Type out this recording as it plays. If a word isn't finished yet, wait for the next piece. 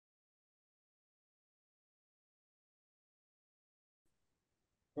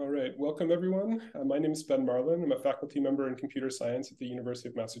All right, welcome everyone. My name is Ben Marlin. I'm a faculty member in computer science at the University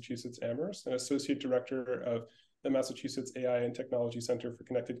of Massachusetts Amherst and associate director of the Massachusetts AI and Technology Center for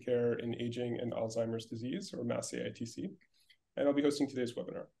Connected Care in Aging and Alzheimer's Disease, or MassAITC, and I'll be hosting today's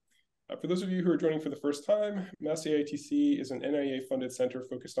webinar. For those of you who are joining for the first time, MassAITC is an NIA-funded center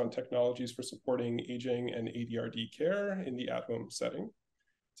focused on technologies for supporting aging and ADRD care in the at-home setting.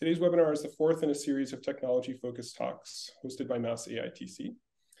 Today's webinar is the fourth in a series of technology-focused talks hosted by MassAITC.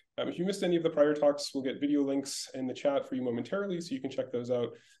 If you missed any of the prior talks, we'll get video links in the chat for you momentarily, so you can check those out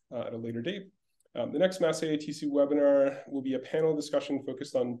at a later date. The next MassAITC webinar will be a panel discussion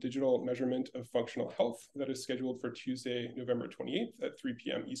focused on digital measurement of functional health that is scheduled for Tuesday, November 28th at 3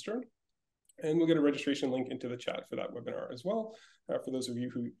 p.m. Eastern. And we'll get a registration link into the chat for that webinar as well, for those of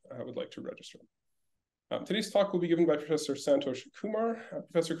you who would like to register. Today's talk will be given by Professor Santosh Kumar.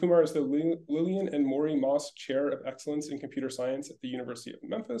 Professor Kumar is the Lillian and Maury Moss Chair of Excellence in Computer Science at the University of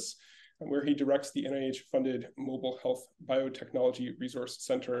Memphis, where he directs the NIH-funded Mobile Health Biotechnology Resource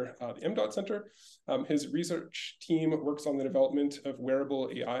Center, the MDOT Center. His research team works on the development of wearable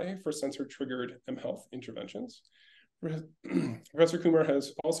AI for sensor-triggered mHealth interventions. Professor Kumar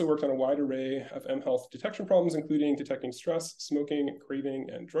has also worked on a wide array of mHealth detection problems, including detecting stress, smoking, craving,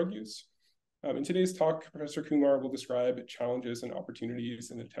 and drug use. In today's talk, Professor Kumar will describe challenges and opportunities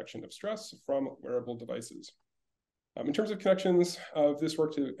in the detection of stress from wearable devices. In terms of connections of this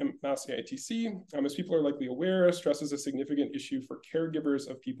work to MassAITC, as people are likely aware, stress is a significant issue for caregivers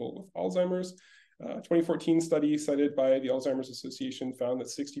of people with Alzheimer's. A 2014 study cited by the Alzheimer's Association found that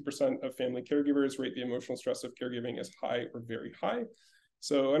 60% of family caregivers rate the emotional stress of caregiving as high or very high.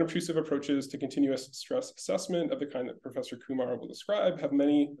 So unobtrusive approaches to continuous stress assessment of the kind that Professor Kumar will describe have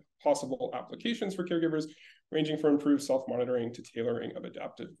many possible applications for caregivers, ranging from improved self-monitoring to tailoring of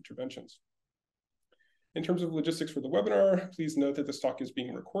adaptive interventions. In terms of logistics for the webinar, please note that this talk is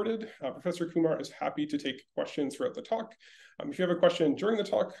being recorded. Professor Kumar is happy to take questions throughout the talk. If you have a question during the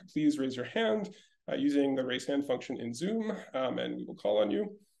talk, please raise your hand using the raise hand function in Zoom, and we will call on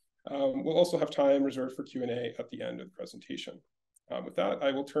you. We'll also have time reserved for Q&A at the end of the presentation. With that,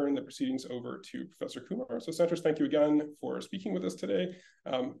 I will turn the proceedings over to Professor Kumar. So Santosh, thank you again for speaking with us today.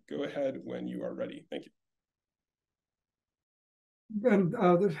 Go ahead when you are ready. Thank you. And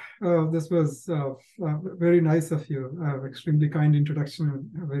this was very nice of you. Extremely kind introduction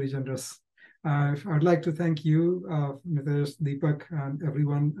and very generous. I'd like to thank you, Nitesh, Deepak, and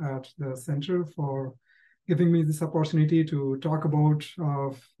everyone at the center for giving me this opportunity to talk about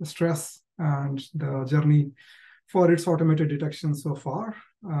stress and the journey for its automated detection so far.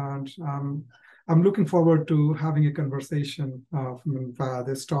 And I'm looking forward to having a conversation via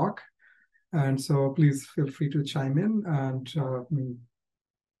this talk. And so please feel free to chime in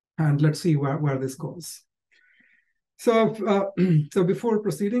and let's see where this goes. So, so before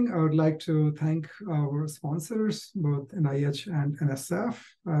proceeding, I would like to thank our sponsors, both NIH and NSF,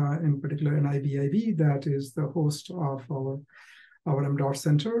 in particular NIBIB, that is the host of our MDOT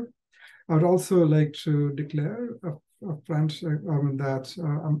Center. I would also like to declare upfront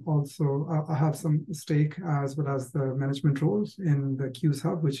that I have some stake as well as the management roles in the Qs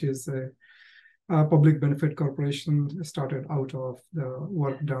Hub, which is a public benefit corporation started out of the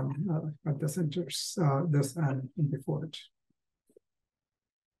work done at the centers, this and before it.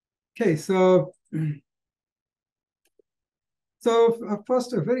 Okay, so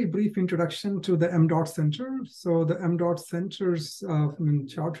first, a very brief introduction to the MDOT Center. So the MDOT Center's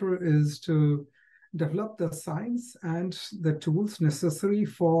charter is to develop the science and the tools necessary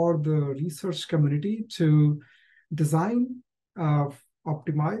for the research community to design,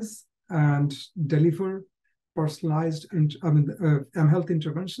 optimize, and deliver personalized mHealth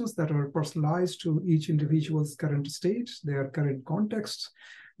interventions that are personalized to each individual's current state, their current context,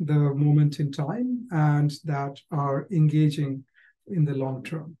 the moment in time, and that are engaging in the long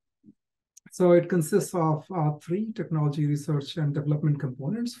term. So it consists of three technology research and development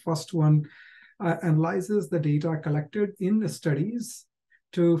components. First one analyzes the data collected in the studies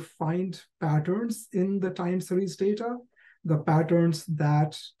to find patterns in the time series data, the patterns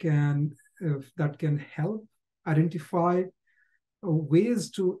that can help identify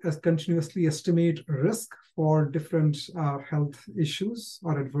ways to continuously estimate risk for different health issues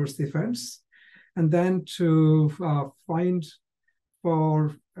or adverse events, and then to find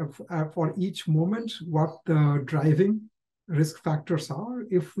for each moment what the driving risk factors are.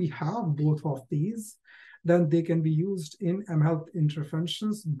 If we have both of these, then they can be used in mHealth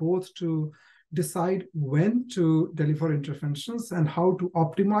interventions, both to decide when to deliver interventions and how to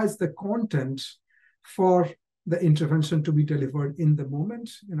optimize the content for the intervention to be delivered in the moment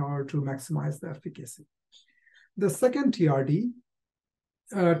in order to maximize the efficacy. The second TRD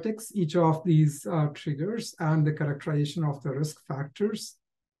takes each of these triggers and the characterization of the risk factors,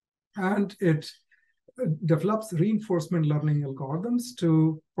 and it develops reinforcement learning algorithms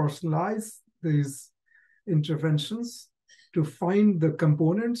to personalize these interventions, to find the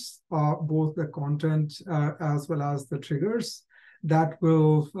components, both the content as well as the triggers, that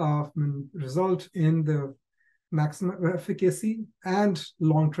will result in the maximum efficacy and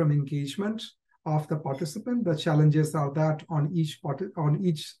long-term engagement of the participant. The challenges are that on each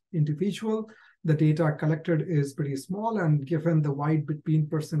individual, the data collected is pretty small, and given the wide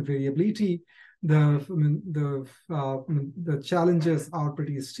between-person variability, the challenges are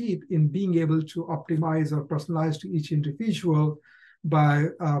pretty steep in being able to optimize or personalize to each individual by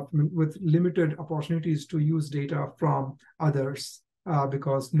with limited opportunities to use data from others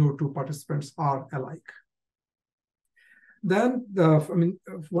because no two participants are alike. Then,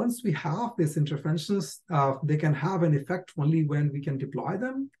 once we have these interventions, they can have an effect only when we can deploy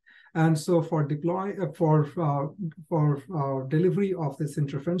them. And so for delivery of these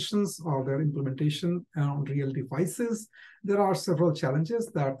interventions or their implementation on real devices, there are several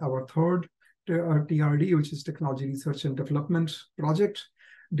challenges that our third TRD, which is Technology Research and Development Project,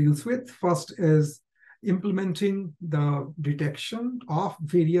 deals with. First is implementing the detection of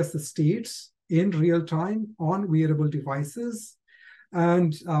various states in real time on wearable devices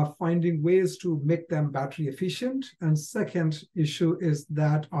and finding ways to make them battery efficient. And second issue is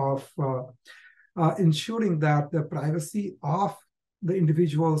that of ensuring that the privacy of the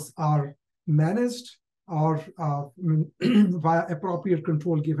individuals are managed or via appropriate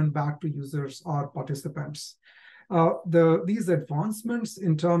control given back to users or participants. These advancements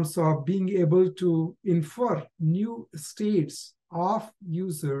in terms of being able to infer new states of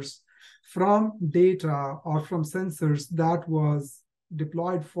users from data or from sensors that was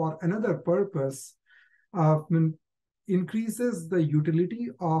deployed for another purpose increases the utility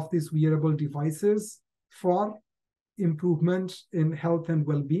of these wearable devices for improvement in health and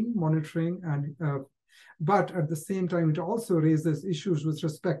well-being monitoring. And but at the same time, it also raises issues with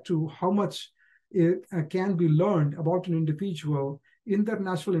respect to how much it can be learned about an individual in their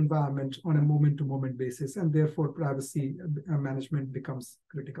natural environment on a moment-to-moment basis, and therefore privacy management becomes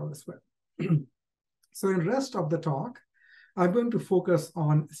critical as well. So in the rest of the talk, I'm going to focus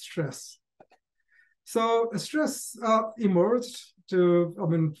on stress. So stress emerged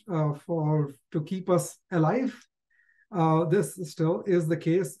to keep us alive. This still is the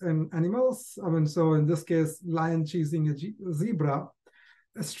case in animals. So in this case, lion chasing a zebra.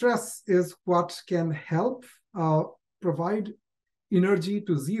 Stress is what can help provide energy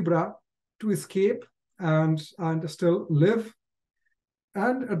to zebra to escape and still live.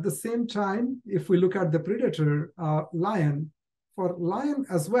 And at the same time, if we look at the predator, lion, for lion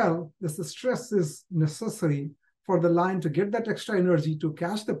as well, this stress is necessary for the lion to get that extra energy to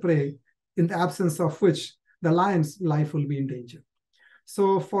catch the prey, in the absence of which the lion's life will be in danger.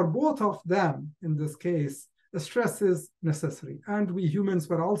 So for both of them, in this case, the stress is necessary. And we humans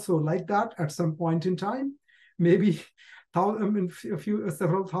were also like that at some point in time, maybe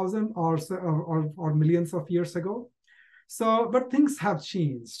several thousand or millions of years ago. So, but things have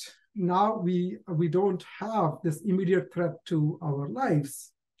changed. Now we don't have this immediate threat to our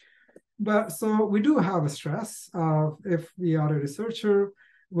lives. But so we do have a stress. If we are a researcher,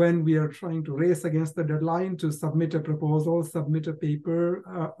 when we are trying to race against the deadline to submit a proposal, submit a paper,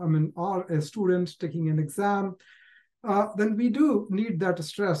 or a student taking an exam, then we do need that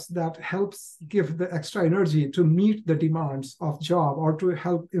stress that helps give the extra energy to meet the demands of job or to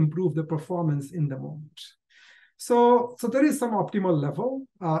help improve the performance in the moment. So there is some optimal level.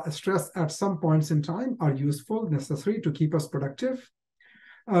 Stress at some points in time are useful, necessary to keep us productive.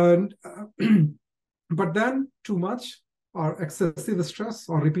 And, but then too much or excessive stress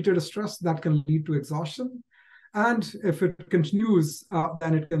or repeated stress, that can lead to exhaustion. And if it continues,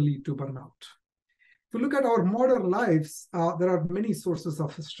 then it can lead to burnout. If you look at our modern lives, there are many sources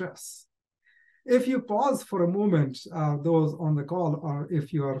of stress. If you pause for a moment, those on the call, or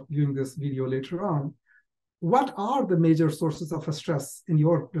if you are viewing this video later on, what are the major sources of stress in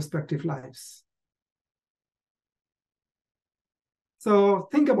your respective lives? So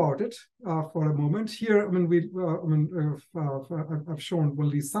think about it for a moment. Here, I've shown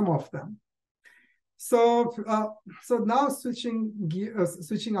only some of them. So now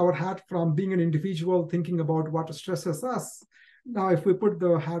switching our hat from being an individual, thinking about what stresses us. Now, if we put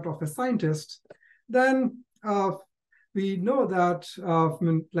the hat of a scientist, then we know that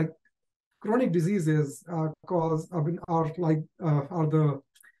like chronic diseases are the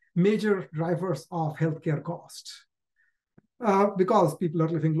major drivers of healthcare cost. Because people are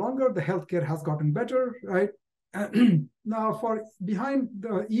living longer, the healthcare has gotten better, right? Now, for behind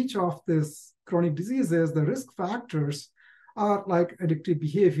each of these chronic diseases, the risk factors are like addictive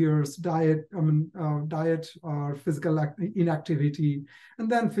behaviors, diet or physical inactivity, and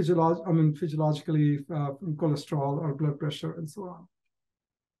then physiologically cholesterol or blood pressure and so on.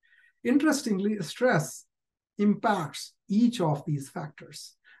 Interestingly, stress impacts each of these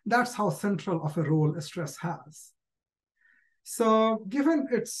factors. That's how central of a role stress has. So given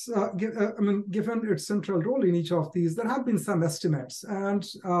its central role in each of these, there have been some estimates. And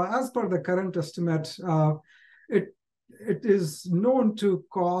as per the current estimate, it is known to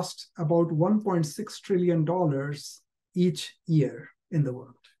cost about $1.6 trillion each year in the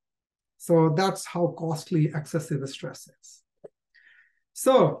world. So that's how costly excessive stress is.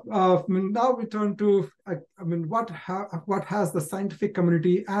 So now we turn to, what has the scientific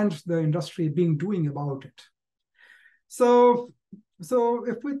community and the industry been doing about it? So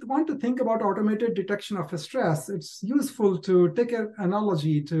if we want to think about automated detection of stress, it's useful to take an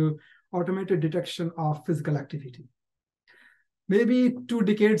analogy to automated detection of physical activity. Maybe 2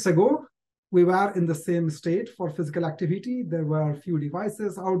 decades ago, we were in the same state for physical activity. There were a few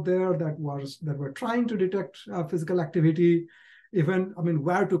devices out there that were trying to detect physical activity. Even,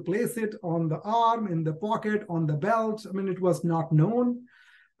 where to place it on the arm, in the pocket, on the belt. It was not known.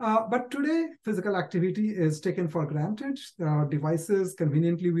 But today, physical activity is taken for granted. There are devices,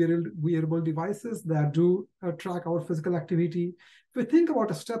 conveniently wearable devices that do track our physical activity. If we think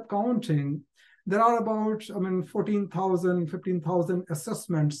about a step counting, there are about 14,000, 15,000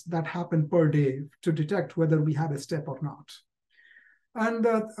 assessments that happen per day to detect whether we have a step or not. And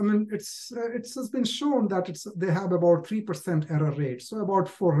it's been shown that they have about 3% error rate, so about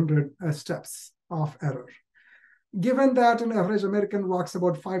 400 steps of error. Given that an average American walks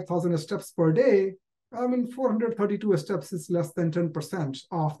about 5,000 steps per day, 432 steps is less than 10%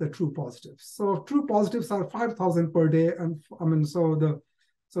 of the true positives. So true positives are 5,000 per day, and so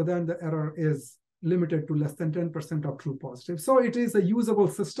then the error is limited to less than 10% of true positives. So it is a usable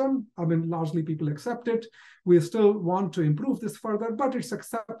system. Largely people accept it. We still want to improve this further, but it's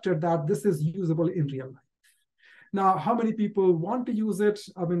accepted that this is usable in real life. Now, how many people want to use it?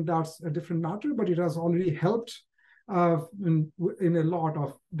 That's a different matter, but it has already helped in a lot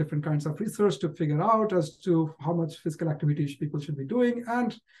of different kinds of research to figure out as to how much physical activity people should be doing,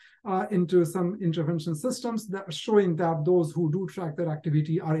 and into some intervention systems that are showing that those who do track their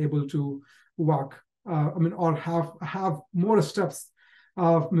activity are able to walk, or have more steps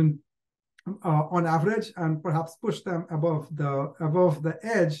on average, and perhaps push them above the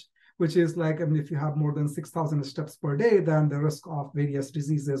edge, which is like, if you have more than 6,000 steps per day, then the risk of various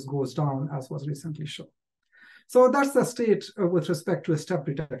diseases goes down, as was recently shown. So that's the state with respect to a step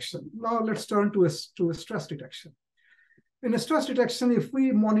detection. Now let's turn to a stress detection. In a stress detection, if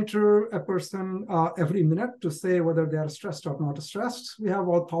we monitor a person every minute to say whether they are stressed or not stressed, we have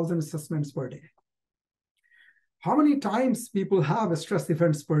about 1,000 assessments per day. How many times people have stress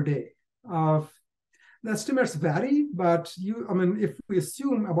events per day? The estimates vary, but if we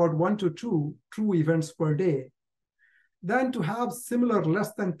assume about 1 to 2 true events per day, then to have similar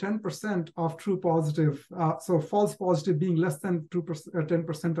less than 10% of true positive, so false positive being less than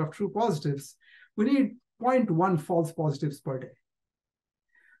 10% of true positives, we need 0.1 false positives per day,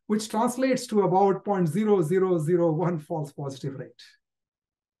 which translates to about 0.0001 false positive rate.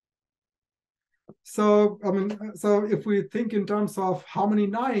 So, so if we think in terms of how many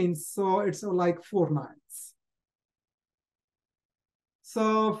nines, so it's like 4 nines.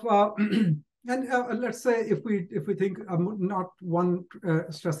 So, and let's say if we think not 1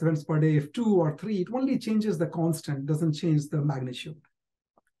 stress events per day, if 2 or 3, it only changes the constant, doesn't change the magnitude.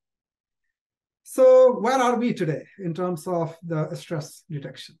 So where are we today in terms of the stress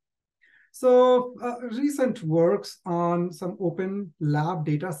detection? So recent works on some open lab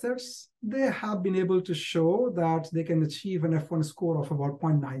data sets, they have been able to show that they can achieve an F1 score of about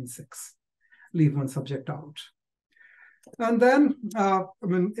 0.96, leave one subject out. And then,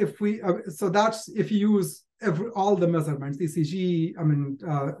 if we, so that's if you use all the measurements, ECG,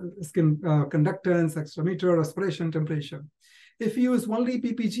 skin conductance, accelerometer, respiration, temperature. If you use only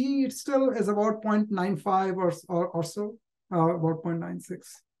PPG, it still is about 0.95 or so, about 0.96.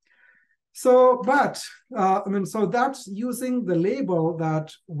 So, but, so that's using the label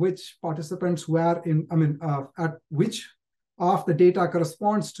that which participants were in, at which of the data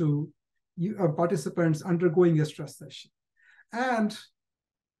corresponds to participants undergoing a stress session. And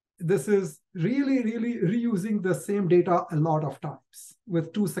this is really reusing the same data a lot of times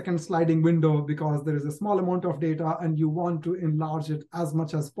with 2-second sliding window, because there is a small amount of data and you want to enlarge it as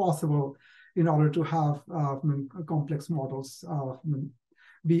much as possible in order to have complex models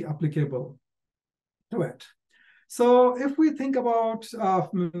be applicable to it. So if we think about the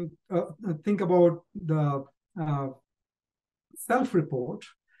self-report,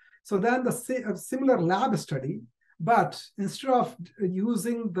 so then a similar lab study, but instead of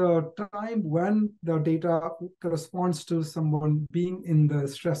using the time when the data corresponds to someone being in the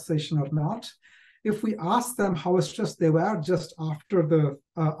stress session or not, if we ask them how stressed they were just after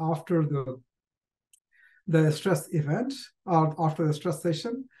the stress event or after the stress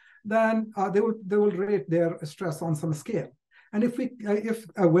session, then they will rate their stress on some scale. And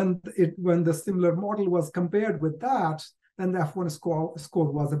when the similar model was compared with that, then the F1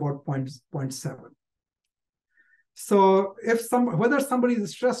 score was about 0.7. So whether somebody is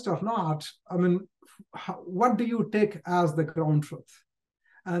stressed or not, I mean, what do you take as the ground truth?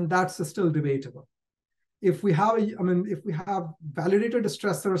 And that's still debatable. If we have validated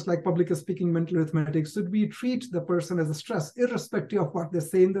stressors like public speaking, mental arithmetic, should we treat the person as a stress irrespective of what they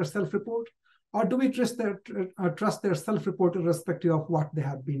say in their self-report? Or do we trust their self-report irrespective of what they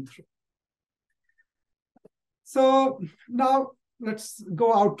have been through? So now let's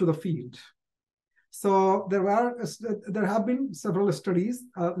go out to the field. So there have been several studies,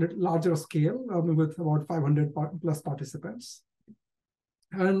 larger scale, with about 500 plus participants,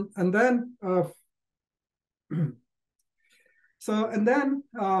 and then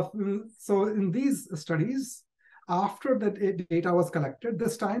so in these studies, after the data was collected,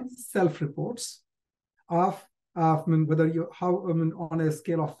 this time self-reports of on a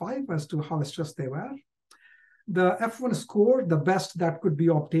scale of 5 as to how stressed they were. The F1 score, the best that could be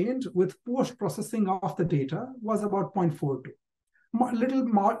obtained with post-processing of the data, was about 0.42,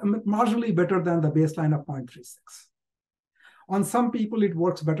 marginally better than the baseline of 0.36. On some people, it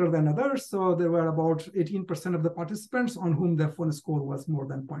works better than others. So there were about 18% of the participants on whom the F1 score was more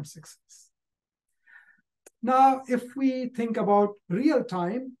than 0.66. Now, if we think about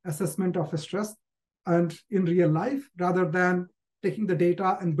real-time assessment of stress and in real life, rather than taking the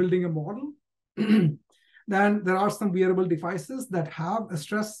data and building a model, then there are some wearable devices that have a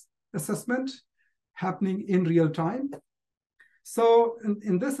stress assessment happening in real time. So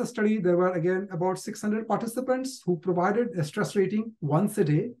in this study, there were, again, about 600 participants who provided a stress rating once a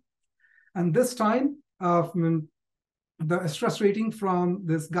day. And this time, the stress rating from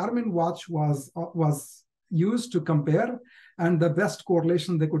this Garmin watch was used to compare, and the best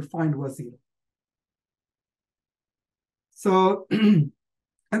correlation they could find was 0. So,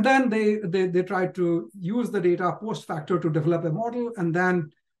 and then they tried to use the data post-factor to develop a model, and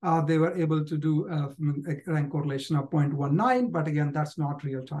then they were able to do a rank correlation of 0.19, but again, that's not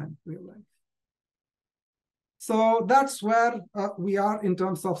real time, real life. So that's where we are in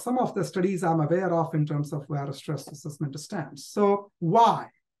terms of some of the studies I'm aware of in terms of where a stress assessment stands. So why?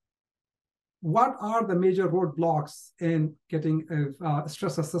 What are the major roadblocks in getting a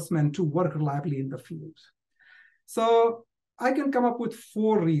stress assessment to work reliably in the field? So I can come up with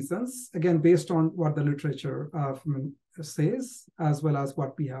 4 reasons, again, based on what the literature says, as well as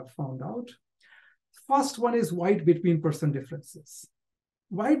what we have found out. First one is wide between-person differences.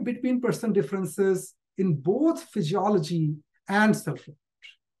 Wide between-person differences in both physiology and self-report.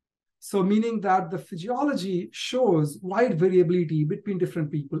 So meaning that the physiology shows wide variability between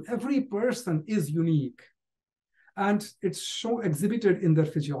different people. Every person is unique, and it's exhibited in their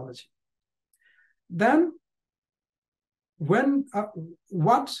physiology. Then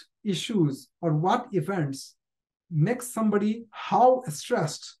what issues or what events make somebody how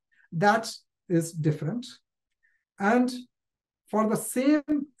stressed, that is different. And for the same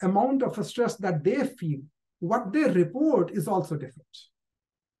amount of stress that they feel, what they report is also different.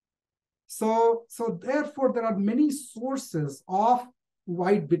 So therefore, there are many sources of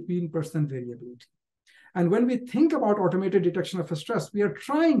wide between-person variability. And when we think about automated detection of stress, we are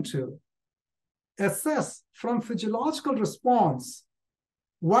trying to assess from physiological response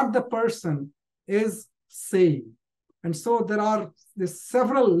what the person is saying. And so there are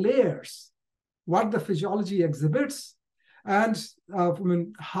several layers, what the physiology exhibits, and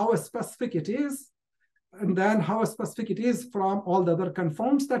how specific it is, and then how specific it is from all the other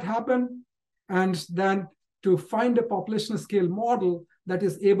confounds that happen, and then to find a population scale model that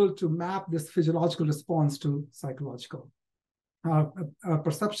is able to map this physiological response to psychological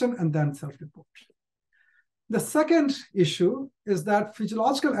perception and then self-report. The second issue is that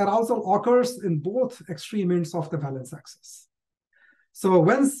physiological arousal occurs in both extreme ends of the valence axis. So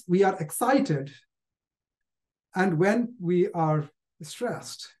when we are excited and when we are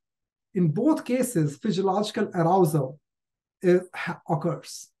stressed, in both cases, physiological arousal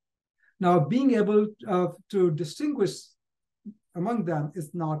occurs. Now, being able to distinguish among them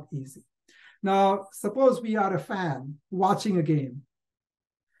is not easy. Now, suppose we are a fan watching a game.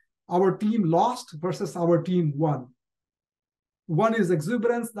 our team lost versus our team won. One is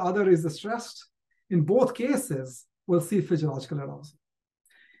exuberance, the other is stressed. In both cases, we'll see physiological arousal.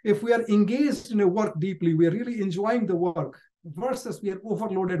 If we are engaged in a work deeply, we are really enjoying the work versus we are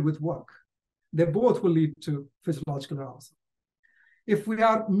overloaded with work, they both will lead to physiological arousal. If we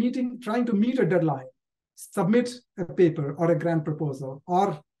are trying to meet a deadline, submit a paper or a grant proposal,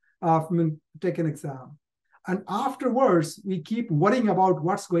 or take an exam, and afterwards we keep worrying about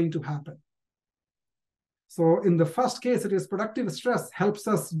what's going to happen. So in the first case, it is productive stress helps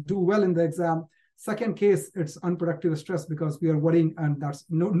us do well in the exam. Second case, it's unproductive stress because we are worrying, and that's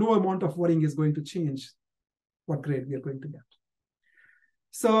no amount of worrying is going to change what grade we are going to get.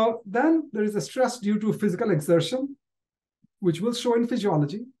 So then there is a stress due to physical exertion, which will show in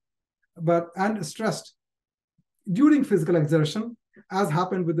physiology, and stressed during physical exertion, as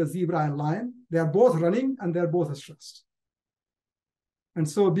happened with the zebra and lion. They are both running and they're both stressed. And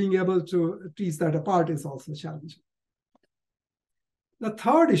so being able to tease that apart is also challenging. The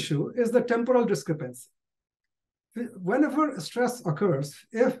third issue is the temporal discrepancy. Whenever stress occurs,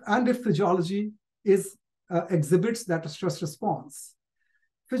 if physiology exhibits that stress response,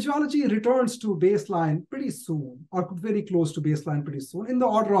 physiology returns to baseline pretty soon, or very close to baseline pretty soon, in the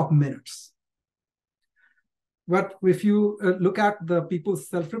order of minutes. But if you look at the people's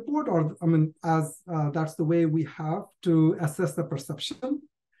self-report, or as that's the way we have to assess the perception,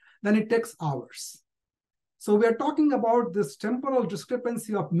 then it takes hours. So we are talking about this temporal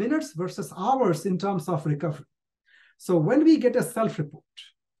discrepancy of minutes versus hours in terms of recovery. So when we get a self-report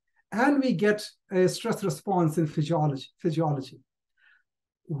and we get a stress response in physiology,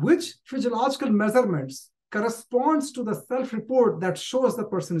 which physiological measurements corresponds to the self-report that shows the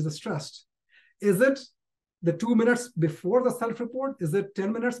person is stressed? Is it the 2 minutes before the self-report? Is it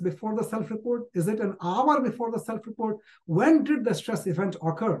 10 minutes before the self-report? Is it an hour before the self-report? When did the stress event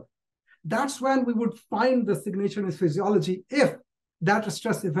occur? That's when we would find the signature in physiology if that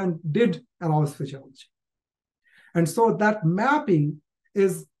stress event did arouse physiology. And so that mapping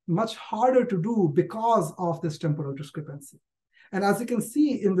is much harder to do because of this temporal discrepancy. And as you can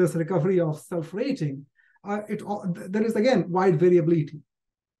see in this recovery of self-rating, there is, again, wide variability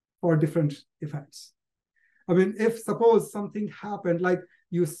for different events. If suppose something happened, like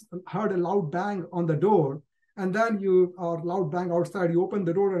you heard a loud bang on the door, and then loud bang outside, you opened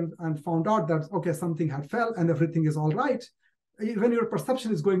the door and found out that, okay, something had fell and everything is all right, even your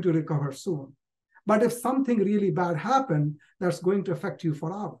perception is going to recover soon. But if something really bad happened, that's going to affect you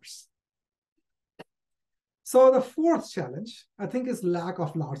for hours. So the fourth challenge, I think, is lack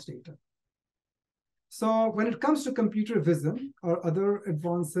of large data. So when it comes to computer vision or other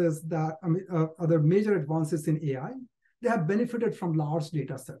advances other major advances in AI, they have benefited from large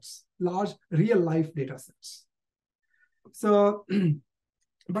data sets, large real-life data sets. So, when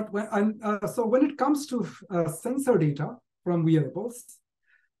it comes to sensor data from wearables,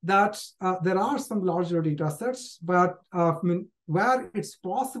 that there are some larger data sets, but where it's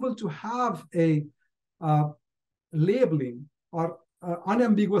possible to have a labeling or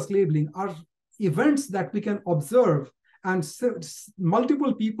unambiguous labeling are events that we can observe, and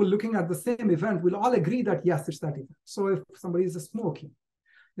multiple people looking at the same event will all agree that, yes, it's that event. So if somebody is smoking,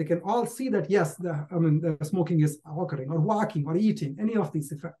 they can all see that, yes, the smoking is occurring, or walking, or eating, any of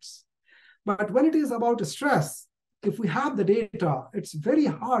these effects. But when it is about stress, if we have the data, it's very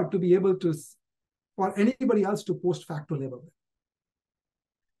hard to be able to, for anybody else to post facto label it.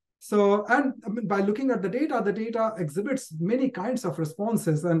 So, and by looking at the data exhibits many kinds of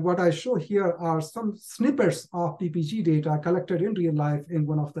responses. And what I show here are some snippets of PPG data collected in real life in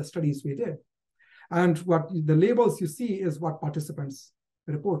one of the studies we did. And what the labels you see is what participants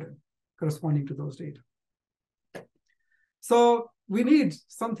reported corresponding to those data. So we need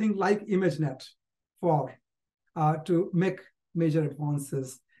something like ImageNet to make major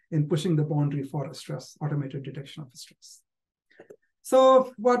advances in pushing the boundary for stress, automated detection of stress.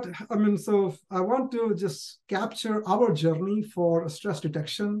 So I want to just capture our journey for stress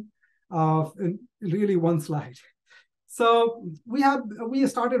detection in really one slide. So we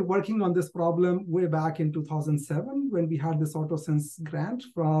started working on this problem way back in 2007 when we had this AutoSense grant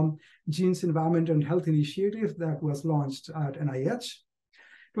from Genes, Environment, and Health Initiative that was launched at NIH.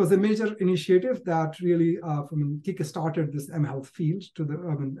 It was a major initiative that really kick-started this mHealth field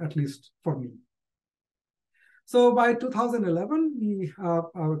to at least for me. So by 2011,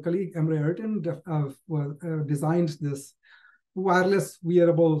 our colleague Emre Ertin designed this wireless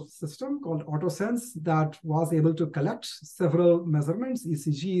wearable system called AutoSense that was able to collect several measurements,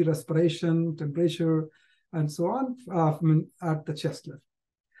 ECG, respiration, temperature, and so on, at the chest level.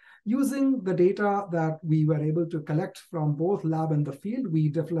 Using the data that we were able to collect from both lab and the field, we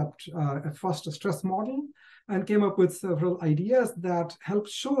developed a first stress model and came up with several ideas that helped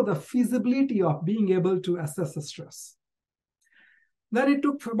show the feasibility of being able to assess the stress. Then it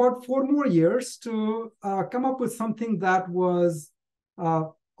took about 4 more years to come up with something that was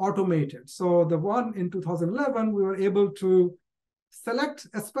automated. So the one in 2011, we were able to select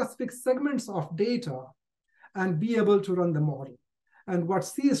a specific segments of data and be able to run the model. And what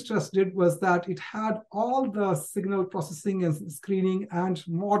C-Stress did was that it had all the signal processing and screening and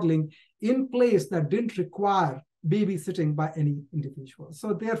modeling in place that didn't require babysitting by any individual.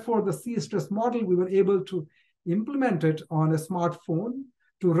 So therefore, the C-Stress model, we were able to implement it on a smartphone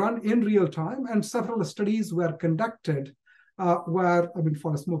to run in real time. And several studies were conducted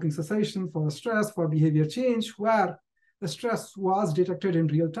for smoking cessation, for stress, for behavior change, where the stress was detected in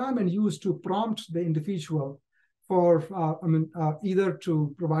real time and used to prompt the individual for either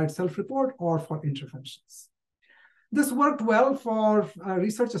to provide self-report or for interventions. This worked well for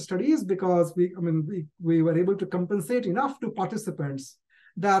research studies because we were able to compensate enough to participants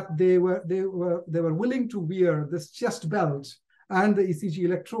that they were willing to wear this chest belt and the ECG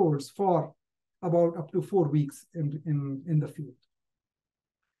electrodes for about up to 4 weeks in the field.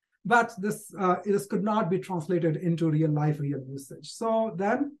 But this could not be translated into real usage. So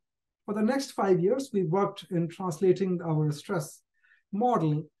then, for the next 5 years, we worked in translating our stress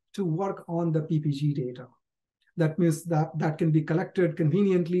model to work on the PPG data. That means that can be collected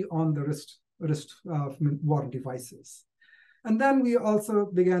conveniently on the wrist watch devices. And then we also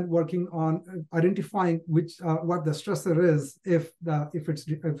began working on identifying what the stressor is if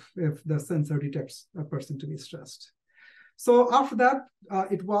the sensor detects a person to be stressed. So after that,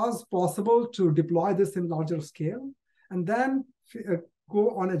 it was possible to deploy this in larger scale, and then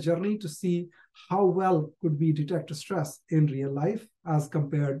go on a journey to see how well could we detect stress in real life as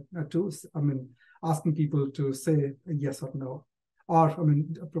compared to, asking people to say yes or no, or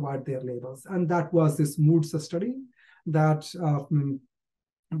provide their labels. And that was this MOODS study that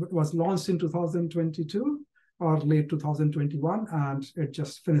was launched in 2022 or late 2021, and it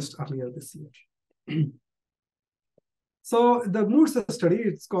just finished earlier this year. So the MOODS study,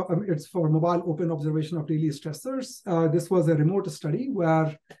 it's for mobile open observation of daily stressors. This was a remote study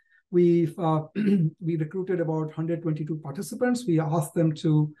where we recruited about 122 participants. We asked them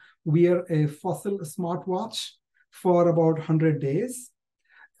to wear a Fossil smartwatch for about 100 days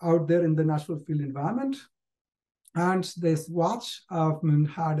out there in the natural field environment. And this watch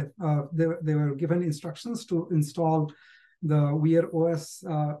they were given instructions to install the Wear OS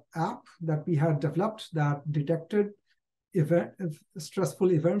app that we had developed that detected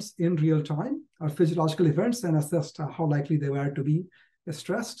stressful events in real time, or physiological events, and assessed how likely they were to be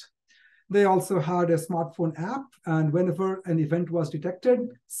stressed. They also had a smartphone app, and whenever an event was detected,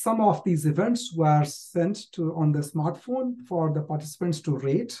 some of these events were sent on the smartphone for the participants to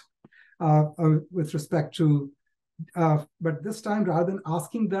rate with respect to, but this time, rather than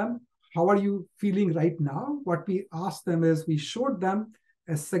asking them, how are you feeling right now? What we asked them is, we showed them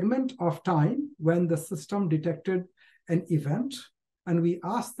a segment of time when the system detected an event, and we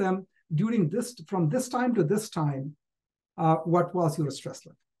asked them from this time to this time, what was your stress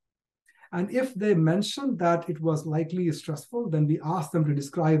level? And if they mentioned that it was likely stressful, then we asked them to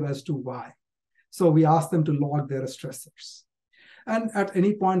describe as to why. So we asked them to log their stressors. And at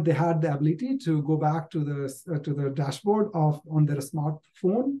any point, they had the ability to go back to the dashboard on their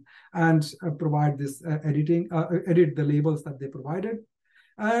smartphone and provide this edit the labels that they provided.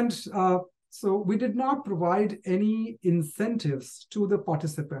 And so we did not provide any incentives to the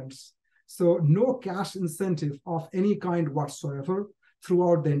participants. So no cash incentive of any kind whatsoever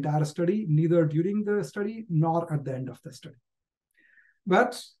throughout the entire study, neither during the study nor at the end of the study.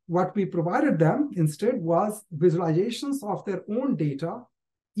 But what we provided them instead was visualizations of their own data,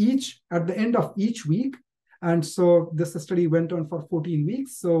 each at the end of each week. And so this study went on for 14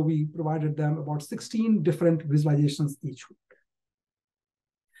 weeks. So we provided them about 16 different visualizations each week.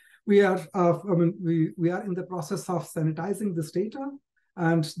 We are in the process of sanitizing this data,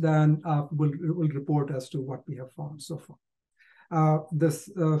 and then we'll report as to what we have found so far.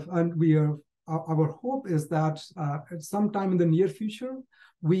 Our hope is that at some time in the near future,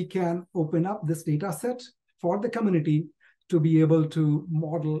 we can open up this data set for the community to be able to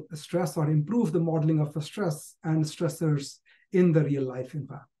model stress or improve the modeling of the stress and stressors in the real life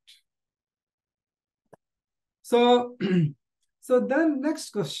environment. So, so then next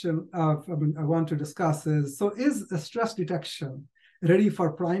question I want to discuss is, so is stress detection ready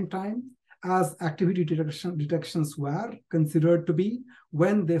for prime time as activity detections were considered to be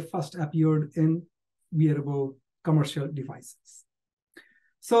when they first appeared in wearable commercial devices?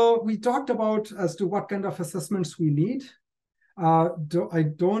 So we talked about as to what kind of assessments we need. I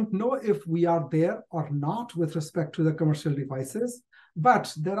don't know if we are there or not with respect to the commercial devices,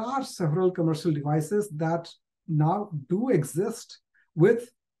 but there are several commercial devices that now do exist with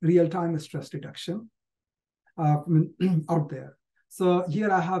real-time stress detection out there. So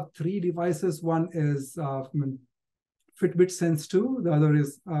here I have 3 devices. One is Fitbit Sense 2, the other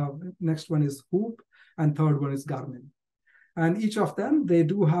is, next one is Whoop, and third one is Garmin. And each of them, they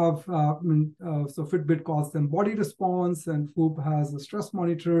do have, so Fitbit calls them body response, and Whoop has a stress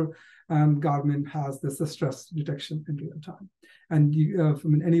monitor, and Garmin has this stress detection in real time. And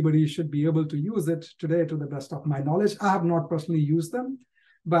anybody should be able to use it today to the best of my knowledge. I have not personally used them,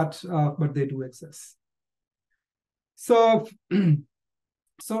 but they do exist. So,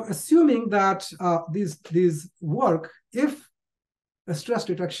 so assuming that these work, if a stress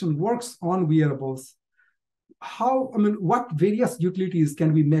detection works on wearables, what various utilities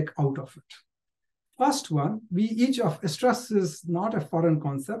can we make out of it? First one, stress is not a foreign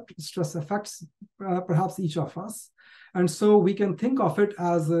concept. Stress affects perhaps each of us. And so we can think of it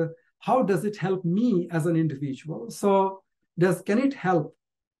as how does it help me as an individual? So can it help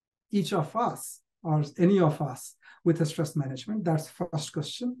each of us or any of us with the stress management? That's first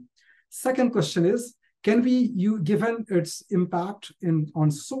question. Second question is, given its impact on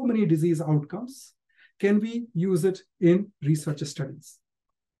so many disease outcomes, can we use it in research studies?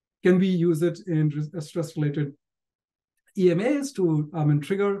 Can we use it in stress-related EMAs to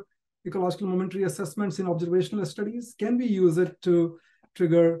trigger ecological momentary assessments in observational studies? Can we use it to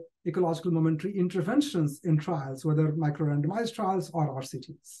trigger ecological momentary interventions in trials, whether micro-randomized trials or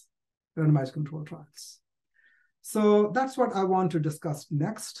RCTs, randomized control trials? So that's what I want to discuss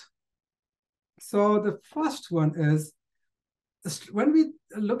next. So the first one is, when we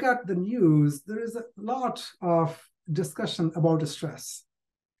look at the news, there is a lot of discussion about stress.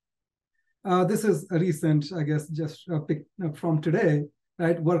 This is a recent, I guess, just picked up from today,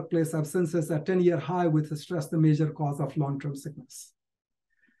 right? Workplace absences at 10-year high with stress, the major cause of long-term sickness.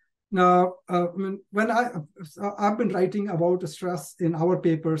 Now, when I've been writing about stress in our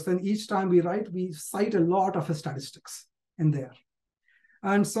papers, and each time we write, we cite a lot of statistics in there.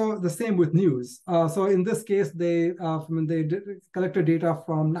 And so the same with news. So in this case, they collected data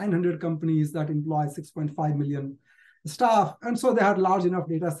from 900 companies that employ 6.5 million staff. And so they had large enough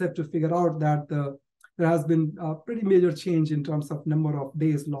data set to figure out that there has been a pretty major change in terms of number of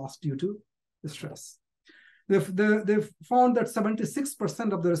days lost due to the stress. They've found that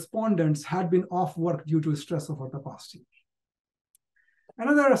 76% of the respondents had been off work due to stress over the past year.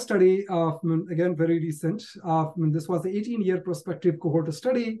 Another study, again, very recent, this was an 18-year prospective cohort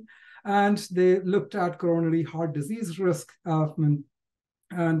study, and they looked at coronary heart disease risk. And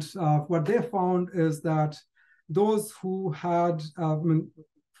what they found is that those who had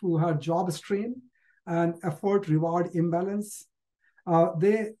job strain and effort-reward imbalance,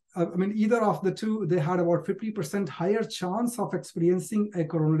 either of the two, they had about 50% higher chance of experiencing a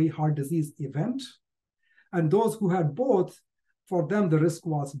coronary heart disease event. And those who had both, for them, the risk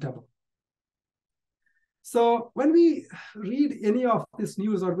was double. So when we read any of this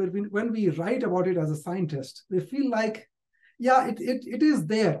news, or when we write about it as a scientist, we feel like, yeah, it is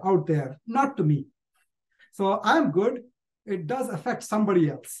there, out there, not to me. So I'm good. It does affect somebody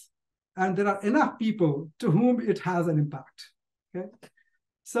else. And there are enough people to whom it has an impact. Okay.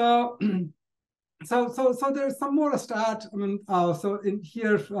 So there's some more stat. So in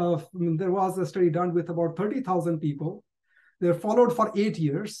here, there was a study done with about 30,000 people. They're followed for 8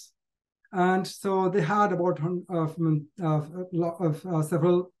 years. And so they had about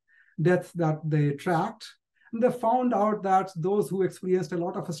several deaths that they tracked. And they found out that those who experienced a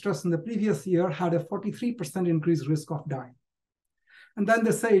lot of stress in the previous year had a 43% increased risk of dying. And then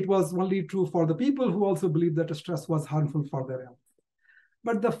they say it was only true for the people who also believed that stress was harmful for their health.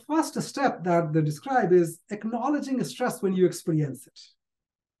 But the first step that they describe is acknowledging stress when you experience it.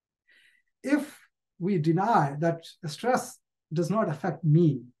 If we deny that stress does not affect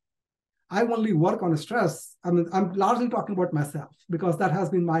me, I only work on stress. I'm largely talking about myself because that has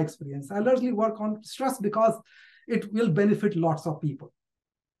been my experience. I largely work on stress because it will benefit lots of people,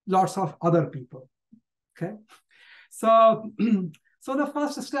 lots of other people. Okay, so the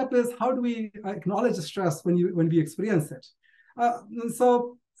first step is, how do we acknowledge stress when we experience it?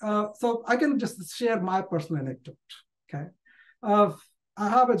 So I can just share my personal anecdote. Okay, I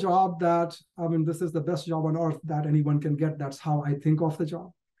have a job that this is the best job on earth that anyone can get. That's how I think of the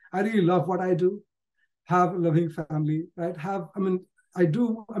job. I really love what I do, have a loving family, right?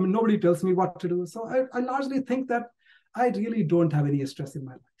 Nobody tells me what to do. So I largely think that I really don't have any stress in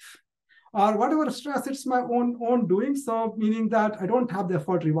my life. or whatever stress, it's my own doing. So meaning that I don't have the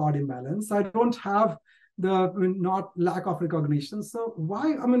effort reward imbalance. I don't have the not lack of recognition. So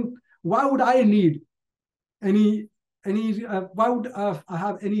why would I need any why would I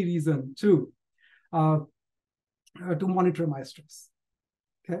have any reason to monitor my stress?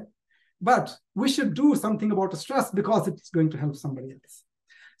 Okay, but we should do something about the stress because it's going to help somebody else.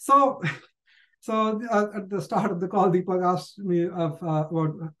 So at the start of the call, Deepak asked me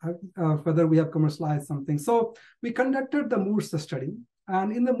about whether we have commercialized something. So we conducted the moods study.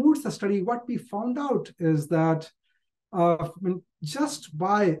 And in the moods study, what we found out is that just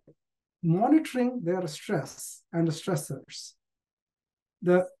by monitoring their stress and the stressors,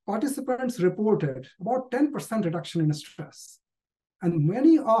 the participants reported about 10% reduction in stress. And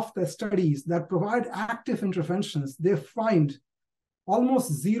many of the studies that provide active interventions, they find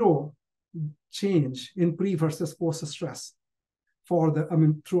almost zero change in pre versus post stress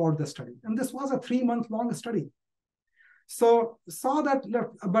throughout the study. And this was a 3-month-long study. So saw that,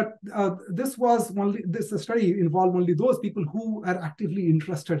 but this study involved only those people who are actively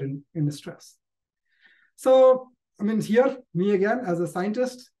interested in stress. So here, me again as a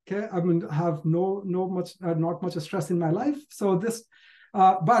scientist, okay, have not much stress in my life. So this,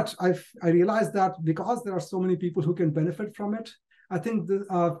 but I realized that because there are so many people who can benefit from it, I think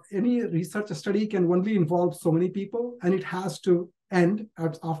any research study can only involve so many people, and it has to end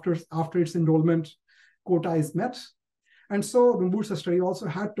after its enrollment quota is met. And so the moods study also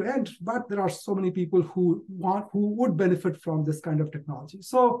had to end, but there are so many people who would benefit from this kind of technology.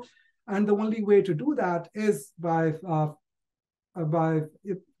 So, and the only way to do that is by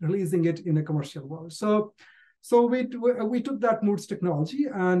releasing it in a commercial world. So we took that moods technology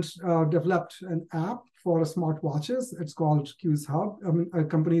and developed an app for smartwatches. It's called Q's Hub. A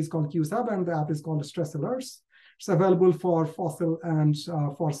company is called Q's Hub, and the app is called Stress Alerts. It's available for Fossil and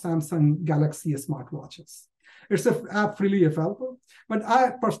for Samsung Galaxy smartwatches. It's an app freely available, but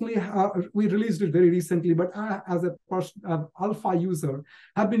I personally, we released it very recently, but I, as a alpha user,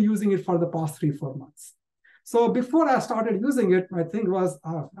 have been using it for the past 3-4 months. So before I started using it, my thing was,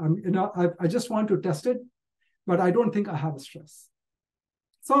 I just want to test it, but I don't think I have stress.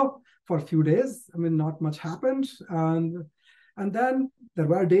 So for a few days, not much happened. And then there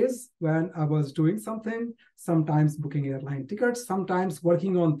were days when I was doing something, sometimes booking airline tickets, sometimes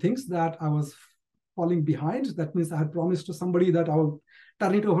working on things that I was falling behind. That means I had promised to somebody that I will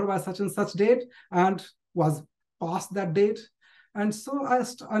turn it over by such and such date, and was past that date. And so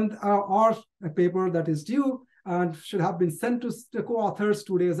or a paper that is due and should have been sent to the co-authors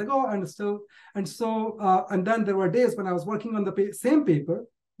 2 days ago, and then there were days when I was working on the same paper,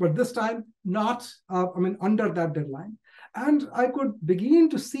 but this time not under that deadline, and I could begin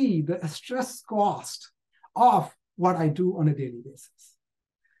to see the stress cost of what I do on a daily basis.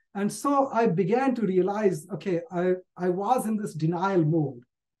 And so I began to realize, okay, I was in this denial mode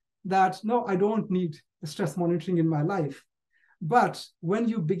that, no, I don't need stress monitoring in my life. But when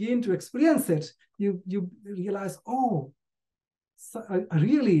you begin to experience it, you realize, oh, so,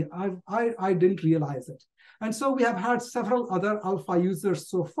 really, I didn't realize it. And so we have had several other alpha users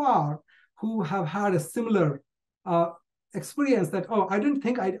so far who have had a similar experience that, oh, I didn't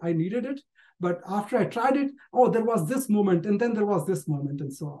think I needed it, but after I tried it, oh, there was this moment, and then there was this moment,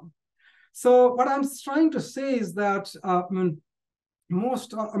 and so on. So what I'm trying to say is that when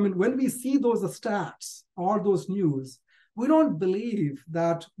we see those stats or those news, we don't believe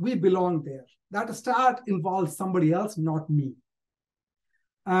that we belong there. That stat involves somebody else, not me.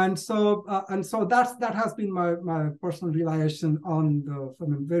 And so that has been my personal realization on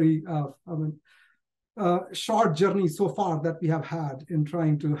the very short journey so far that we have had in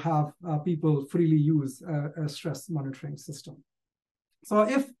trying to have people freely use a stress monitoring system. So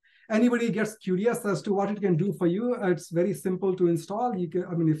if anybody gets curious as to what it can do for you, it's very simple to install. You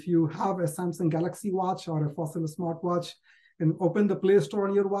can, if you have a Samsung Galaxy watch or a Fossil smartwatch, and open the Play Store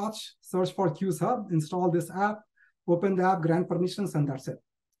on your watch, search for Q's Hub, install this app, open the app, grant permissions, and that's it.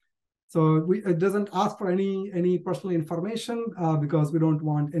 So it doesn't ask for any personal information because we don't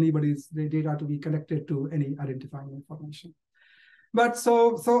want anybody's data to be connected to any identifying information. But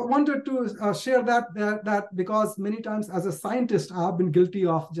so wanted to share that because many times as a scientist, I've been guilty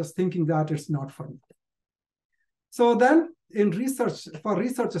of just thinking that it's not for me. So then in research, for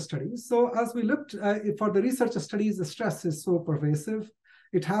research studies, so as we looked for the research studies, the stress is so pervasive.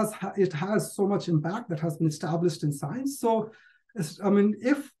 It has so much impact that has been established in science. So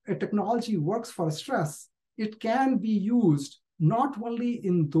if a technology works for stress, it can be used not only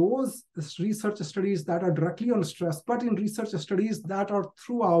in those research studies that are directly on stress, but in research studies that are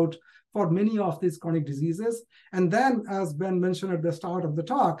throughout for many of these chronic diseases. And then, as Ben mentioned at the start of the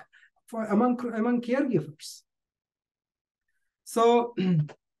talk, among caregivers. So,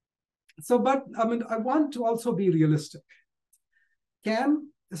 but I mean, I want to also be realistic. Can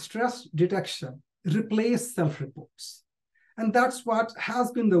stress detection replace self-reports? And that's what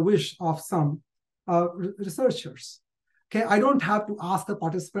has been the wish of some researchers. Okay, I don't have to ask the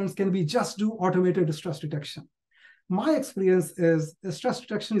participants, can we just do automated stress detection? My experience is stress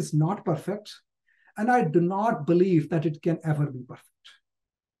detection is not perfect, and I do not believe that it can ever be perfect.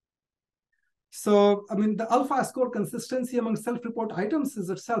 So, I mean, the alpha score consistency among self-report items is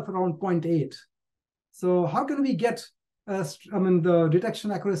itself around 0.8. So how can we get, the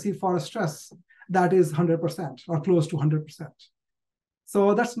detection accuracy for a stress that is 100% or close to 100%?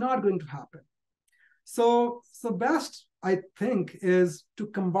 So that's not going to happen. So best, I think, is to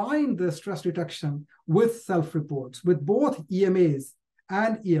combine the stress detection with self-reports, with both EMAs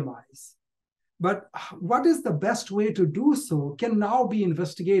and EMIs. But what is the best way to do so can now be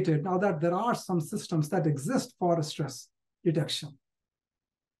investigated now that there are some systems that exist for stress detection.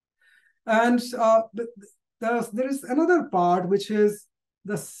 And there is another part, which is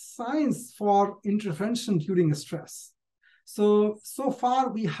the science for intervention during stress. So far,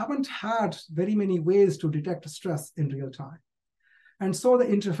 we haven't had very many ways to detect stress in real time. And so the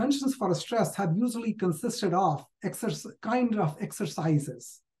interventions for stress have usually consisted of kind of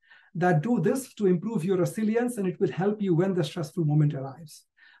exercises that do this to improve your resilience, and it will help you when the stressful moment arrives.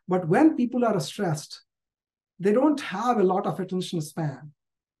 But when people are stressed, they don't have a lot of attention span.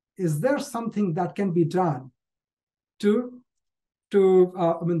 Is there something that can be done that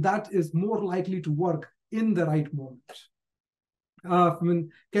is more likely to work in the right moment?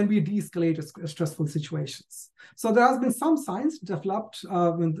 Can we de-escalate stressful situations? So there has been some science developed.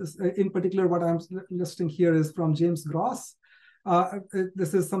 In particular, what I'm listing here is from James Gross.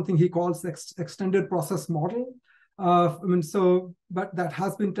 This is something he calls extended process model. But that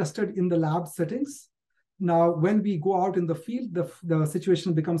has been tested in the lab settings. Now, when we go out in the field, the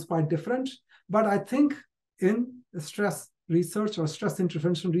situation becomes quite different. But I think in stress research or stress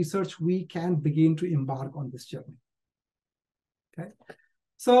intervention research, we can begin to embark on this journey. Okay,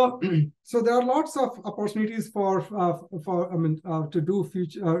 so there are lots of opportunities to do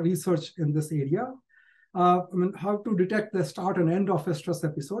future research in this area. How to detect the start and end of a stress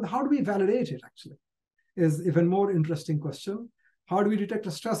episode? How do we validate it? Actually, is even more interesting question. How do we detect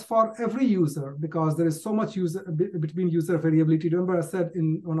a stress for every user? Because there is so much between user variability. Remember, I said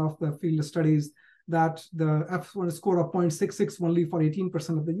in one of the field studies that the F1 score of 0.66 only for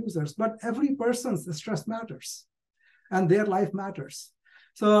 18% of the users, but every person's stress matters and their life matters.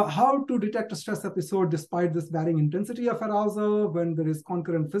 So how to detect a stress episode despite this varying intensity of arousal when there is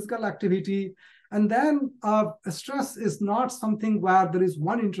concurrent physical activity? And then stress is not something where there is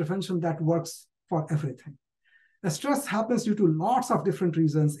one intervention that works for everything. The stress happens due to lots of different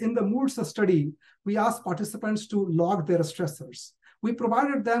reasons. In the moods study, we asked participants to log their stressors. We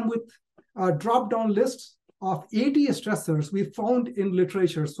provided them with a drop-down list of 80 stressors we found in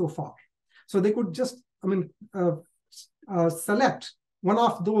literature so far. So they could just, select one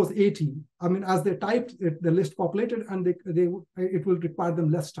of those 80. As they typed it, the list populated, and it will require them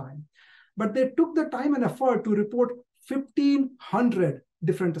less time. But they took the time and effort to report 1,500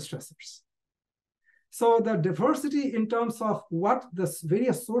 different stressors. So the diversity in terms of what the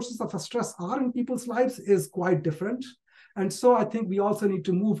various sources of stress are in people's lives is quite different. And so I think we also need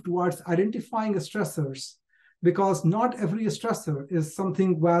to move towards identifying stressors, because not every stressor is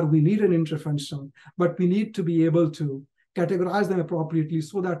something where we need an intervention, but we need to be able to categorize them appropriately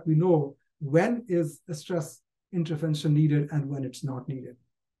so that we know when is a stress intervention needed and when it's not needed.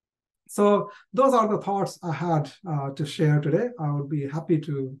 So those are the thoughts I had to share today. I would be happy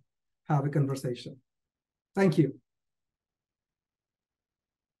to have a conversation. Thank you.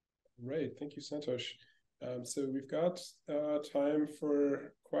 Right. Thank you, Santosh. So we've got time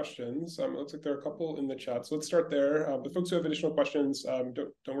for questions. It looks like there are a couple in the chat. So let's start there. The folks who have additional questions,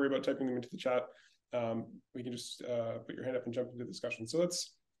 don't worry about typing them into the chat. We can just put your hand up and jump into the discussion. So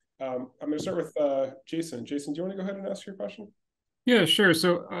I'm going to start with Jason. Jason, do you want to go ahead and ask your question? Yeah, sure.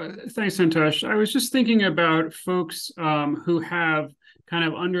 So thanks, Santosh. I was just thinking about folks who have kind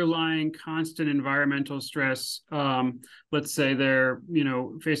of underlying constant environmental stress. Let's say they're,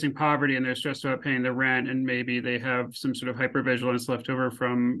 facing poverty and they're stressed about paying the rent, and maybe they have some sort of hypervigilance left over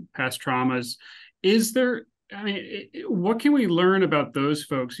from past traumas. What can we learn about those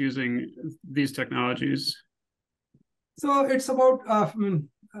folks using these technologies? So it's about,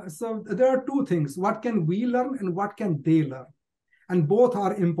 so there are two things. What can we learn and what can they learn? And both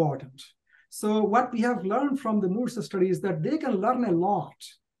are important. So what we have learned from the Moods study is that they can learn a lot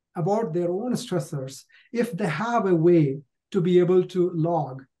about their own stressors if they have a way to be able to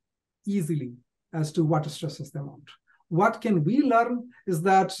log easily as to what stresses them out. What can we learn is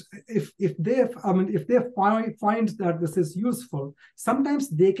that if they find that this is useful, sometimes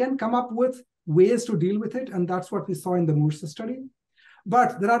they can come up with ways to deal with it, and that's what we saw in the Moose study.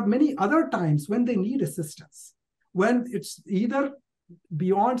 But there are many other times when they need assistance, when it's either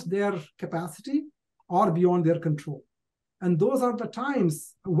beyond their capacity or beyond their control. And those are the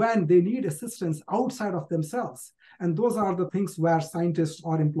times when they need assistance outside of themselves. And those are the things where scientists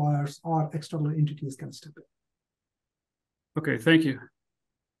or employers or external entities can step in. Okay, thank you.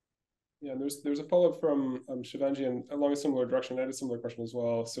 Yeah, and there's a follow-up from Shivanji, and along a similar direction. I had a similar question as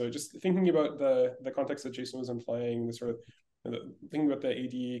well. So just thinking about the context that Jason was implying, the sort of thinking about the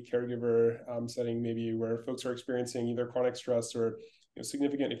AD caregiver setting, maybe where folks are experiencing either chronic stress or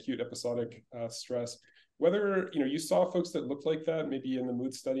significant acute episodic stress. Whether you saw folks that looked like that, maybe in the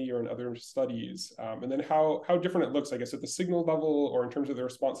mood study or in other studies, and then how different it looks, I guess, at the signal level or in terms of the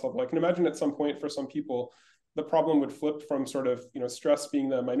response level. I can imagine at some point for some people, the problem would flip from sort of stress being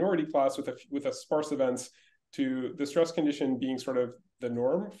the minority class with a sparse events to the stress condition being sort of the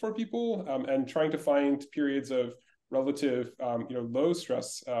norm for people, and trying to find periods of relative low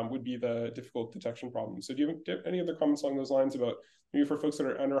stress would be the difficult detection problem. So do you have any other comments along those lines about maybe for folks that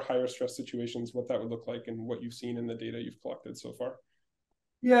are under higher stress situations, what that would look like and what you've seen in the data you've collected so far?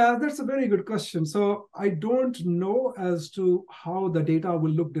 Yeah, that's a very good question. So I don't know as to how the data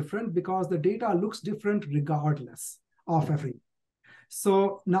will look different, because the data looks different regardless of everything.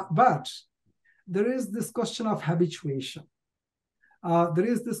 So, but there is this question of habituation. There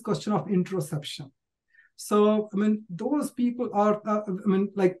is this question of interoception. So, those people are,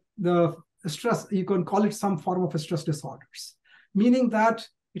 like the stress, you can call it some form of a stress disorders, meaning that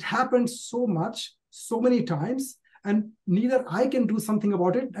it happens so much, so many times, and neither I can do something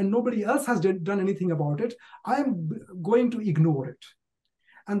about it, and nobody else has done anything about it. I'm going to ignore it.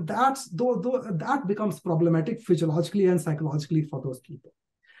 And that becomes problematic physiologically and psychologically for those people.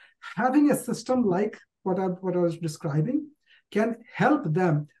 Having a system like what I was describing can help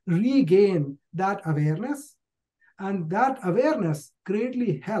them regain that awareness. And that awareness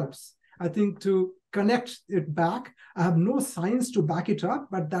greatly helps, I think, to connect it back. I have no science to back it up,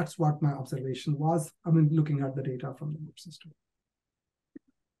 but that's what my observation was. Looking at the data from the Moop system.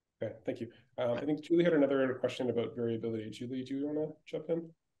 Okay, thank you. I think Julie had another question about variability. Julie, do you want to jump in?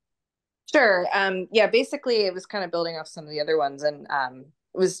 Sure. Yeah, basically it was kind of building off some of the other ones, and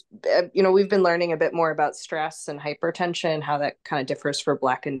it was, we've been learning a bit more about stress and hypertension, how that kind of differs for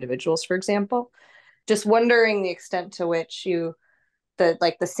Black individuals, for example. Just wondering the extent to which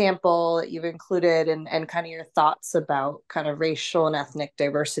the sample that you've included and kind of your thoughts about kind of racial and ethnic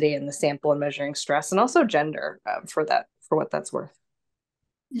diversity in the sample and measuring stress, and also gender for what that's worth.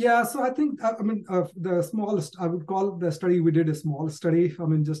 Yeah, so I think, the smallest, I would call the study we did a small study.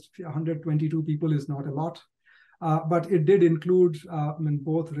 Just 122 people is not a lot, but it did include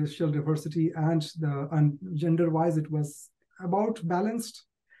both racial diversity and gender-wise, it was about balanced.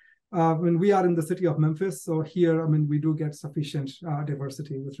 When we are in the city of Memphis, so here, we do get sufficient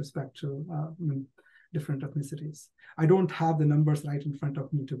diversity with respect to different ethnicities. I don't have the numbers right in front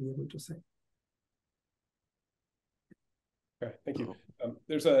of me to be able to say. Okay, thank you.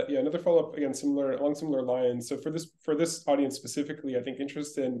 There's another follow-up, again, along similar lines. So for this audience specifically, I think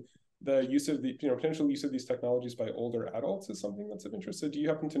interest in the use of the potential use of these technologies by older adults is something that's of interest. So do you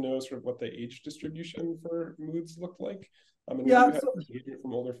happen to know sort of what the age distribution for moods looked like? And yeah,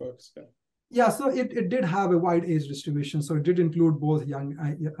 from older folks. Yeah, so it did have a wide age distribution. So it did include both young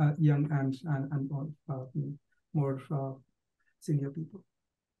and more senior people.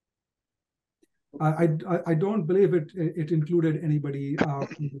 I don't believe it included anybody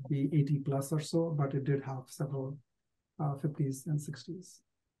who would be 80 plus or so, but it did have several 50s and 60s.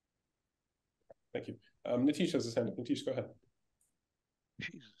 Thank you. Nitish has his hand up. Nitish, go ahead.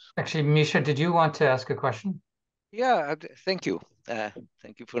 Actually, Misha, did you want to ask a question? Yeah, thank you.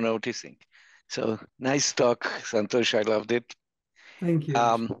 Thank you for noticing. So nice talk, Santosh. I loved it. Thank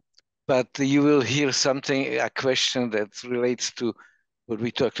you. But you will hear a question that relates to what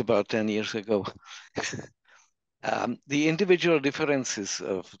we talked about 10 years ago. The individual differences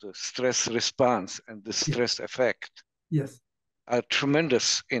of the stress response and the stress effect are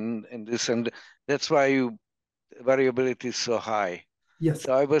tremendous in this, and that's why variability is so high. Yes.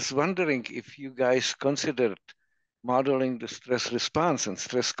 So I was wondering if you guys considered modeling the stress response and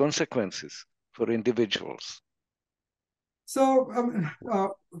stress consequences for individuals. So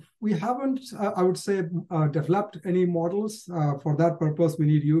we haven't, I would say, developed any models. For that purpose, we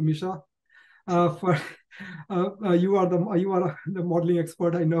need you, Misha. You are the modeling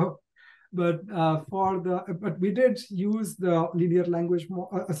expert, I know. But but we did use the linear language,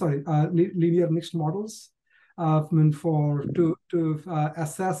 linear mixed models to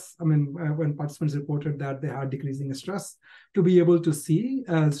assess. When participants reported that they had decreasing stress, to be able to see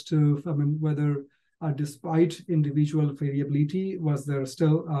as to whether despite individual variability, was there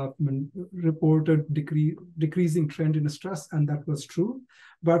still reported decreasing trend in stress, and that was true.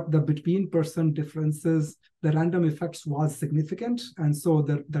 But the between person differences, the random effects was significant, and so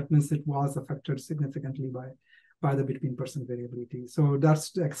that means it was affected significantly by the between person variability. So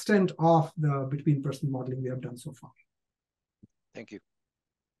that's the extent of the between person modeling we have done so far. Thank you.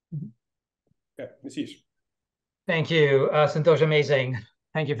 Okay, Nitish. Thank you, Santosh, amazing.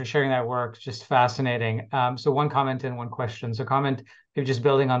 Thank you for sharing that work, just fascinating. So one comment and one question. So comment, if just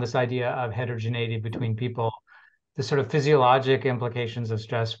building on this idea of heterogeneity between people, the sort of physiologic implications of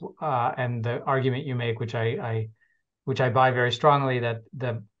stress and the argument you make, which I buy very strongly, that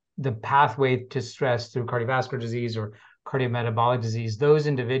the pathway to stress through cardiovascular disease or cardiometabolic disease, those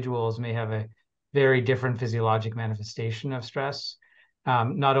individuals may have a very different physiologic manifestation of stress,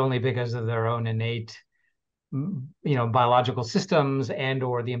 not only because of their own innate biological systems and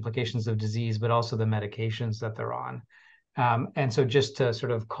or the implications of disease, but also the medications that they're on. And so just to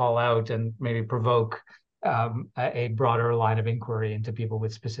sort of call out and maybe provoke a broader line of inquiry into people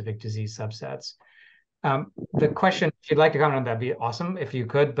with specific disease subsets. The question, if you'd like to comment on that, be awesome if you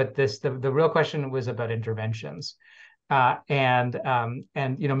could, but the real question was about interventions. And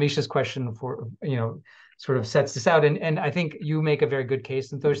Misha's question for, sort of sets this out. And I think you make a very good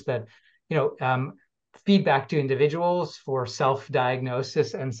case, Santosh, that, feedback to individuals for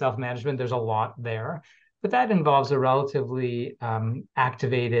self-diagnosis and self-management, there's a lot there, but that involves a relatively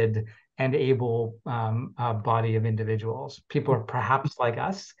activated and able body of individuals. People are perhaps like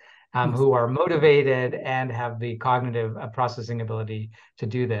us, who are motivated and have the cognitive processing ability to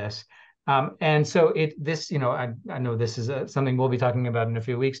do this. And so I know this is something we'll be talking about in a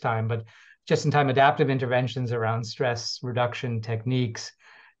few weeks' time, but just-in-time adaptive interventions around stress reduction techniques,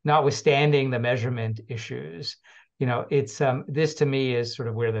 notwithstanding the measurement issues, it's this to me is sort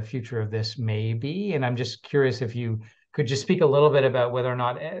of where the future of this may be. And I'm just curious if you could just speak a little bit about whether or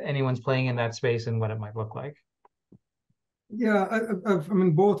not anyone's playing in that space and what it might look like. Yeah,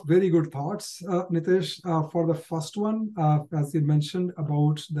 both very good thoughts, Nitish. For the first one, as you mentioned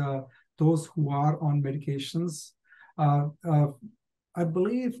about those who are on medications, I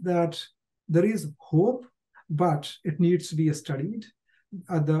believe that there is hope, but it needs to be studied.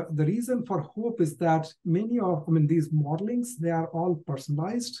 The reason for hope is that many of these modelings, they are all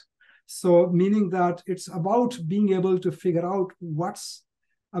personalized. So meaning that it's about being able to figure out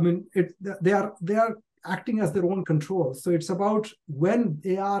they are acting as their own control. So it's about when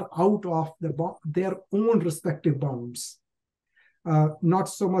they are out of their own respective bounds, not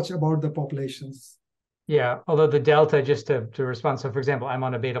so much about the populations. Yeah, although the delta, just to respond, so for example, I'm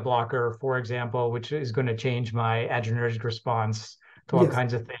on a beta blocker, for example, which is going to change my adrenergic response to all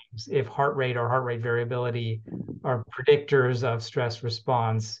kinds of things. If heart rate or heart rate variability are predictors of stress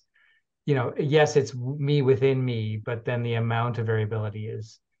response, yes, it's me within me, but then the amount of variability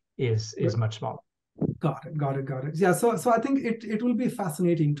is much smaller. Got it. Yeah, so I think it will be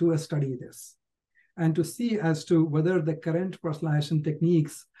fascinating to study this and to see as to whether the current personalization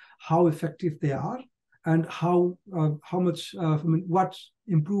techniques, how effective they are, and how much what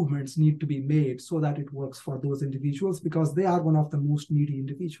improvements need to be made so that it works for those individuals, because they are one of the most needy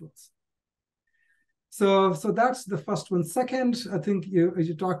individuals. So that's the first one. Second, I think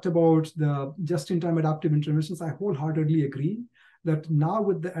you talked about the just-in-time adaptive interventions. I wholeheartedly agree that now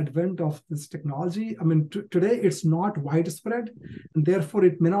with the advent of this technology, today it's not widespread, and therefore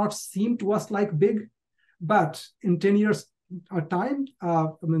it may not seem to us like big, but in 10 years time,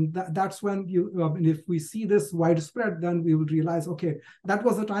 that's when if we see this widespread, then we will realize, okay, that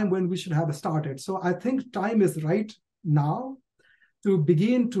was the time when we should have started. So I think time is right now to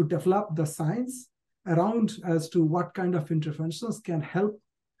begin to develop the science around as to what kind of interventions can help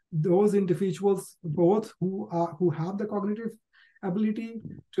those individuals, both who have the cognitive ability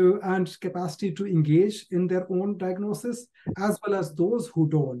and capacity to engage in their own diagnosis, as well as those who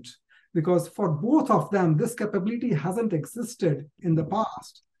don't. Because for both of them, this capability hasn't existed in the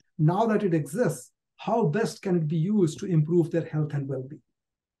past. Now that it exists, how best can it be used to improve their health and well-being?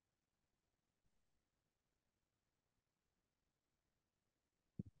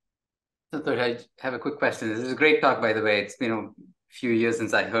 Santosh, I have a quick question. This is a great talk, by the way. It's been a few years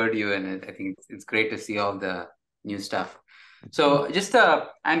since I heard you, and I think it's great to see all the new stuff. So just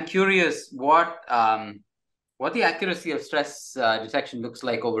I'm curious what the accuracy of stress detection looks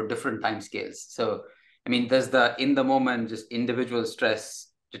like over different time scales. So, does the in the moment, just individual stress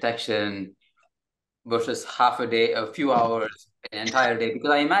detection versus half a day, a few hours, an entire day?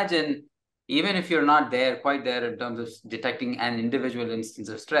 Because I imagine even if you're not quite there in terms of detecting an individual instance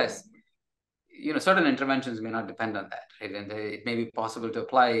of stress, certain interventions may not depend on that, right? And it may be possible to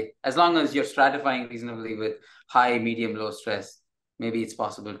apply as long as you're stratifying reasonably with high, medium, low stress. Maybe it's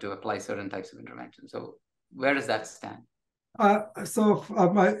possible to apply certain types of interventions. So where does that stand?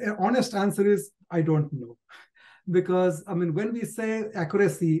 My honest answer is I don't know, because when we say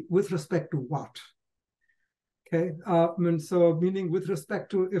accuracy, with respect to what? Okay, meaning with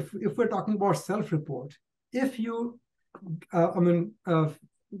respect to if we're talking about self-report, if you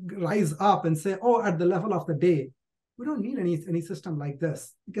rise up and say, oh, at the level of the day, we don't need any system like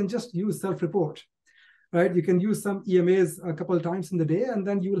this. You can just use self-report, right? You can use some EMAs a couple of times in the day, and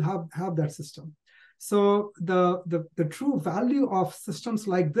then you will have that system. So the true value of systems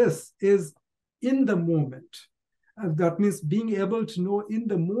like this is in the moment. That means being able to know in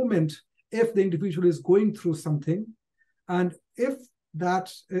the moment if the individual is going through something, and if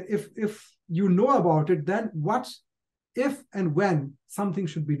you know about it, then what, if and when something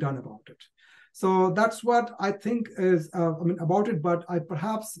should be done about it. So that's what I think is about it, but I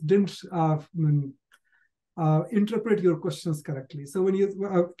perhaps didn't interpret your questions correctly. So when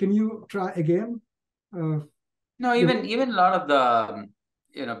you can you try again? No, even a lot of the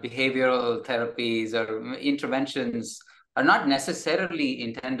behavioral therapies or interventions are not necessarily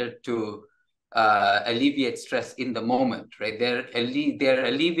intended to alleviate stress in the moment, right? They're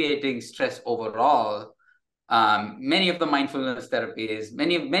alleviating stress overall. Many of the mindfulness therapies,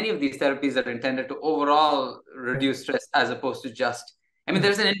 many of these therapies are intended to overall reduce stress as opposed to just. I mean,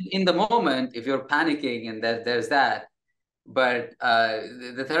 there's in the moment if you're panicking, and there's that, but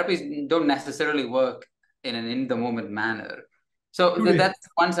the therapies don't necessarily work in an in the moment manner. So that's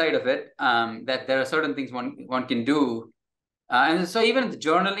one side of it. That there are certain things one can do, and so even the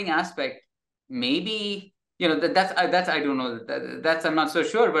journaling aspect, maybe that's I don't know, that's I'm not so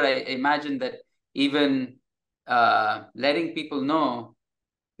sure, but I imagine that even letting people know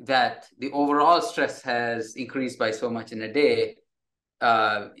that the overall stress has increased by so much in a day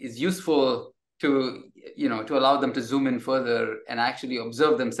is useful to allow them to zoom in further and actually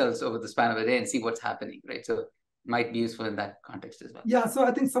observe themselves over the span of a day and see what's happening, right? So might be useful in that context as well. Yeah, so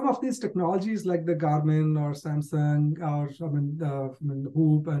I think some of these technologies like the Garmin or Samsung or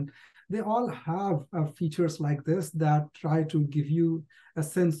Whoop, and they all have features like this that try to give you a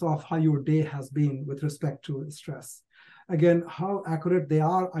sense of how your day has been with respect to stress. Again, how accurate they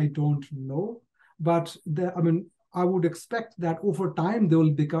are, I don't know, but I would expect that over time they will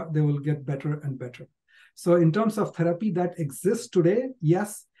get better and better. So in terms of therapy that exists today,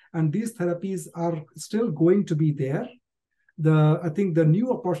 yes, and these therapies are still going to be there. I think the new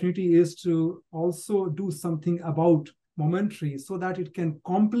opportunity is to also do something about Momentary so that it can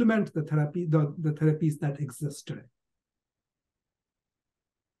complement the therapies that exist today.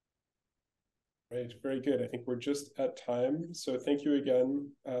 Right, very good. I think we're just at time. So thank you again,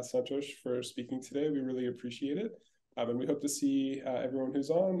 Santosh, for speaking today. We really appreciate it. And we hope to see everyone who's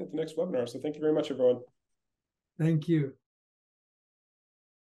on at the next webinar. So thank you very much, everyone. Thank you.